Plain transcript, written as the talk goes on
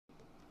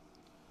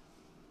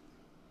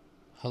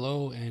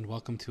Hello and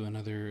welcome to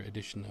another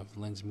edition of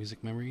Lens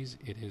Music Memories.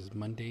 It is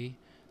Monday,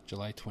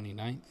 July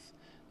 29th,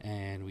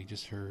 and we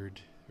just heard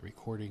a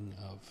recording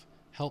of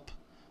Help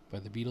by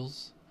the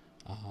Beatles.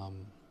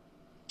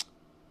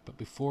 But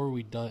before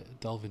we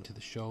delve into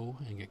the show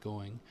and get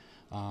going,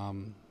 I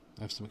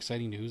have some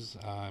exciting news.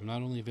 I'm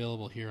not only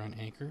available here on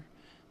Anchor,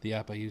 the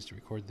app I use to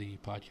record the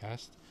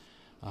podcast.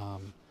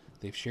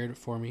 They've shared it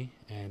for me,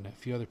 and a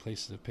few other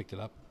places have picked it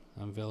up.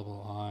 I'm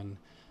available on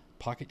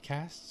Pocket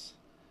Casts,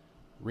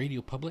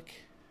 Radio Public,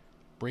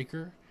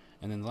 Breaker,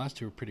 and then the last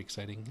two are pretty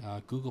exciting,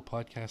 Google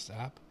Podcast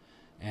app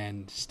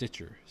and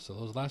Stitcher. So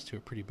those last two are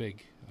pretty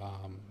big.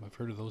 I've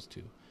heard of those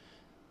two.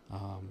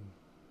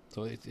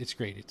 So it's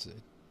great.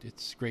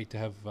 It's great to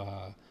have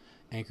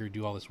Anchor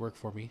do all this work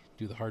for me,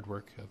 do the hard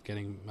work of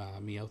getting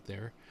me out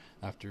there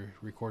after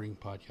recording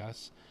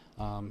podcasts.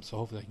 So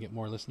hopefully I can get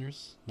more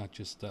listeners, not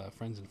just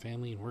friends and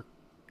family and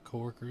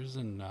coworkers,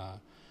 and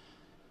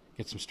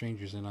get some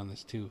strangers in on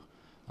this too.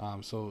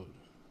 So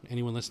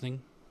anyone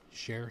listening,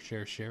 share.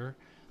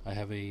 I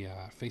have a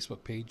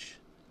Facebook page,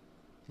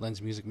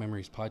 Lens Music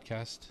Memories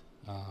Podcast.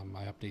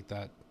 I update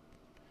that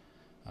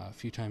a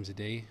few times a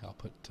day. I'll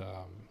put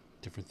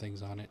different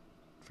things on it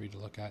for you to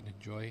look at and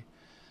enjoy.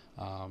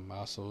 I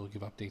also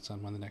give updates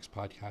on when the next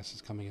podcast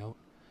is coming out.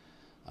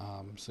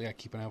 So yeah,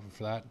 keep an eye open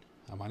for that.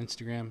 I'm on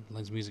Instagram,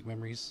 Lens Music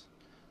Memories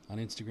on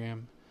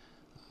Instagram.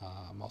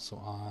 I'm also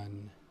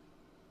on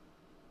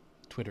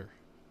Twitter,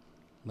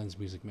 Lens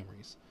Music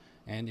Memories.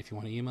 And if you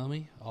want to email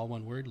me, all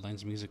one word,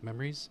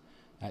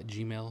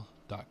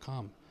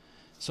 lensmusicmemories@gmail.com.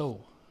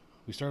 So,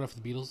 we start off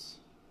with the Beatles.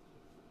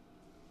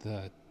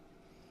 The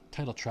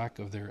title track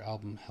of their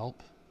album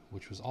Help,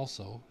 which was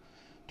also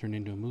turned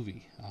into a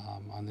movie.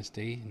 On this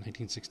day, in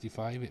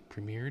 1965, it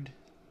premiered.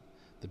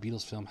 The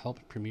Beatles film Help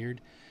premiered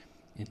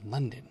in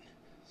London.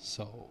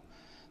 So,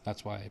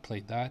 that's why I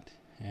played that.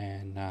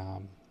 And,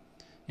 I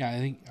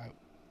think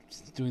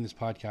doing this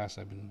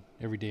podcast,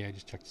 every day I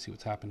just check to see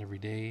what's happened every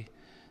day.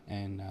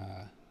 And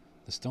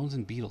the Stones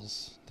and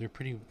Beatles,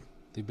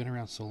 they've been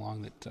around so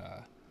long that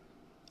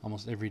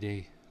almost every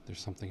day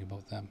there's something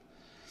about them.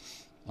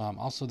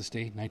 Also this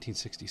day,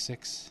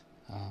 1966,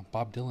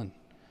 Bob Dylan,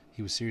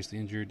 he was seriously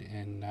injured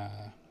in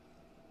a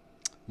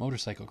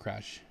motorcycle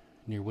crash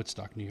near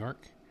Woodstock, New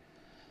York.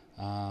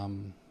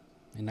 In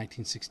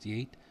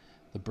 1968,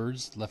 the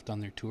Byrds left on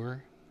their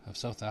tour of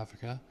South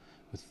Africa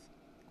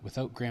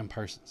without Graham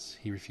Parsons.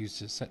 He refused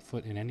to set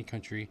foot in any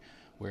country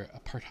where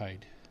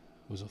apartheid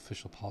was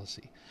official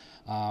policy.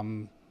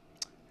 We're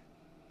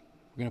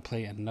going to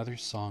play another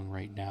song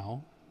right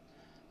now.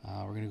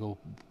 We're going to go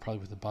probably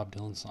with the Bob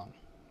Dylan song,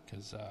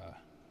 because I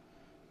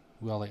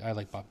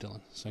like Bob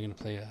Dylan. So I'm going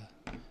to play a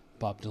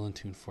Bob Dylan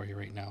tune for you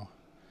right now.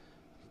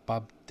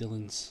 Bob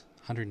Dylan's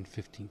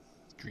 115th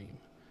Dream.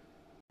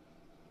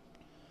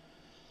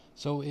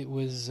 So it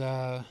was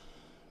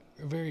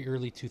very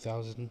early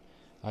 2000.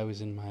 I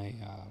was in my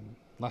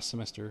last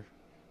semester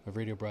of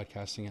radio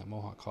broadcasting at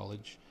Mohawk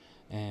College,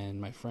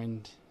 and my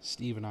friend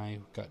Steve and I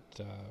got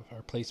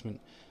our placement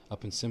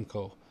up in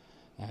Simcoe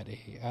at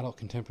a adult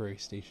contemporary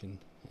station.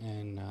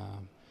 And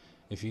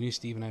if you knew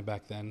Steve and I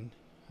back then,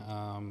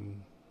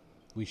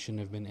 we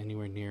shouldn't have been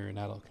anywhere near an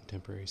adult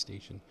contemporary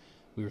station.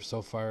 We were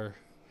so far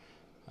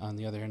on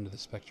the other end of the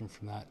spectrum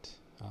from that.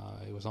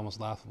 It was almost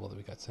laughable that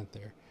we got sent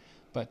there.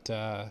 But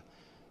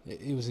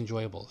it was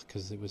enjoyable,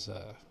 because it was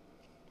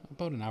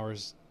about an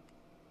hour's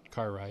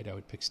car ride. I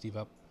would pick Steve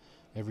up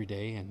every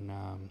day, and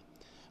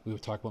we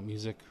would talk about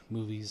music,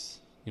 movies,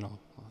 the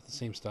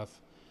same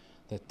stuff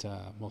that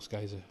most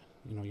guys,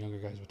 younger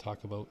guys would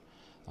talk about.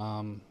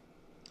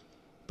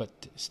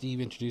 But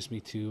Steve introduced me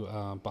to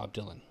Bob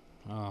Dylan.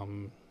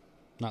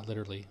 Not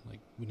literally, like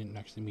we didn't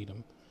actually meet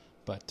him,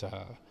 but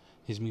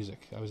his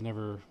music. I was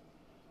never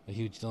a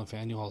huge Dylan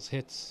fan. I knew all his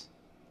hits,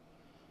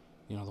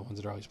 the ones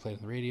that are always played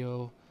on the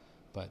radio.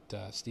 But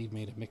Steve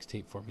made a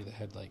mixtape for me that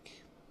had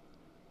like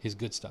his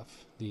good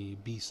stuff, the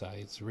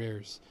B-sides,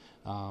 rares,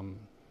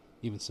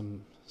 even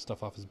some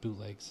stuff off his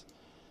bootlegs.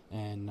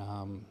 And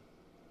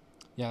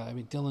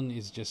Dylan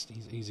is just,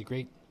 he's a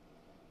great,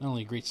 not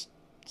only a great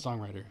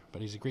songwriter,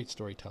 but he's a great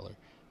storyteller.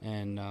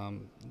 And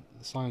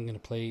the song I'm going to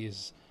play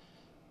is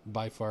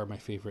by far my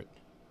favorite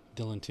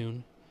Dylan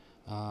tune.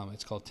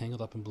 It's called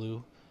Tangled Up in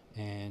Blue,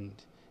 and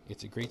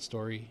it's a great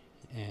story,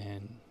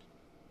 and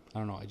I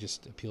don't know, it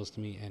just appeals to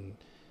me, and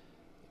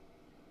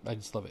I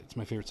just love it. It's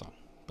my favorite song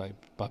by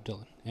Bob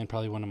Dylan, and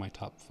probably one of my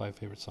top 5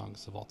 favorite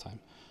songs of all time.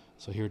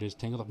 So here it is,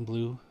 Tangled Up in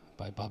Blue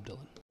by Bob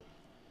Dylan.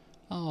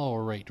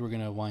 Alright, we're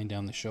going to wind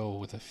down the show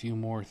with a few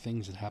more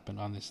things that happened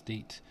on this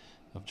date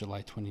of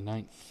July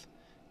 29th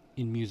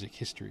in music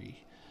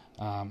history.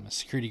 A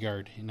security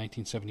guard in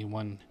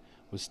 1971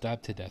 was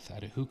stabbed to death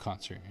at a Who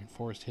concert in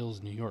Forest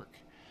Hills, New York.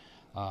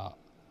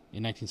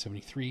 In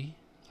 1973,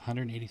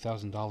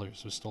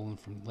 $180,000 was stolen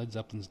from Led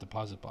Zeppelin's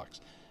deposit box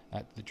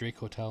at the Drake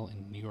Hotel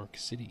in New York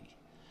City.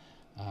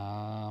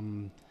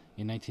 In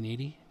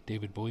 1980,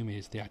 David Bowie made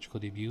his theatrical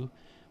debut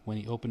when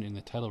he opened in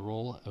the title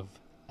role of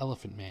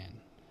Elephant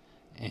Man.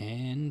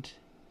 And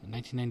in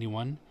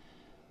 1991,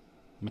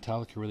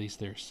 Metallica released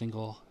their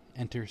single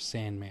Enter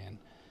Sandman.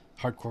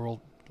 Hardcore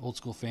old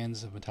school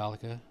fans of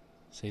Metallica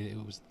say that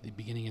it was the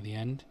beginning of the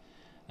end,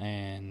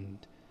 and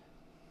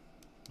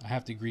I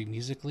have to agree,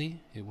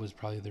 musically it was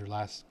probably their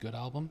last good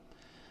album,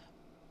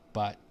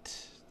 but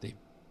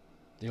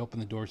they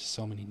opened the doors to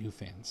so many new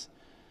fans.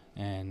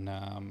 And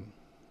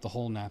the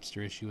whole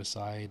Napster issue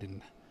aside,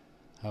 and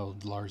how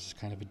Lars is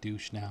kind of a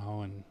douche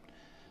now, and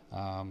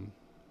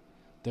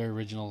their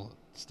original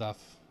stuff,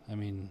 I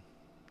mean,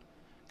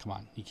 come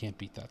on, you can't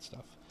beat that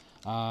stuff.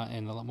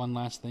 And one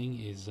last thing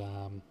is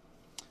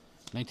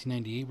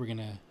 1998. We're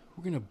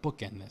gonna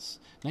bookend this.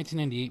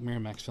 1998,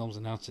 Miramax Films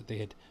announced that they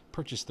had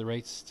purchased the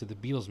rights to the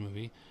Beatles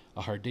movie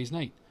A Hard Day's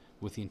Night,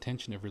 with the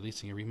intention of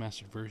releasing a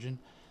remastered version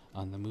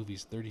on the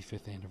movie's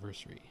 35th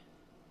anniversary.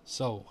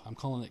 So I'm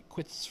calling it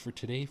quits for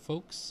today,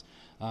 folks.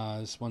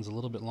 This one's a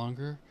little bit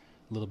longer,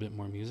 a little bit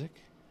more music,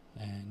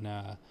 and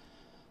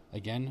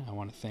again, I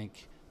want to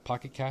thank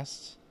Pocket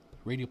Casts,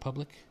 Radio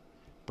Public,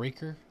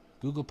 Breaker,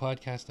 Google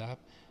Podcast app,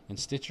 and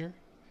Stitcher.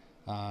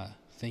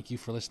 Thank you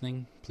for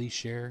listening. Please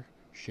share.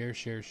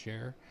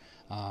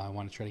 I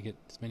want to try to get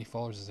as many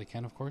followers as I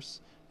can, of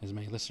course, as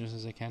many listeners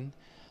as I can.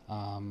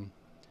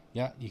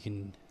 You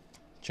can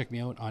check me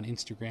out on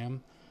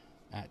Instagram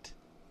at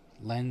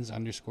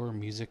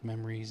lens_music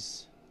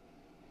memories,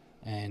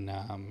 and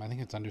I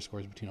think it's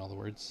underscores between all the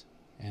words.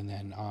 And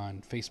then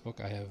on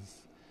Facebook I have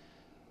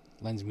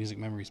Lens Music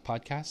Memories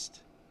Podcast,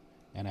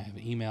 and I have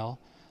an email,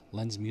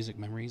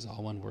 lensmusicmemories,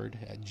 all one word,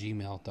 at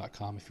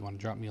gmail.com if you want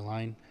to drop me a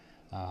line.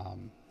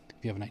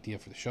 If you have an idea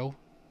for the show,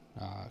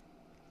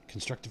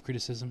 constructive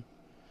criticism,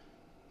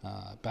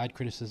 bad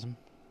criticism,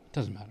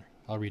 doesn't matter,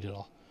 I'll read it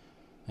all.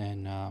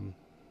 And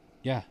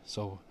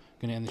so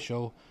gonna end the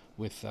show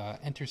with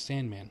Enter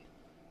Sandman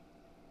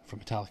from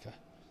Metallica.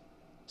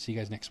 See you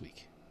guys next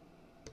week.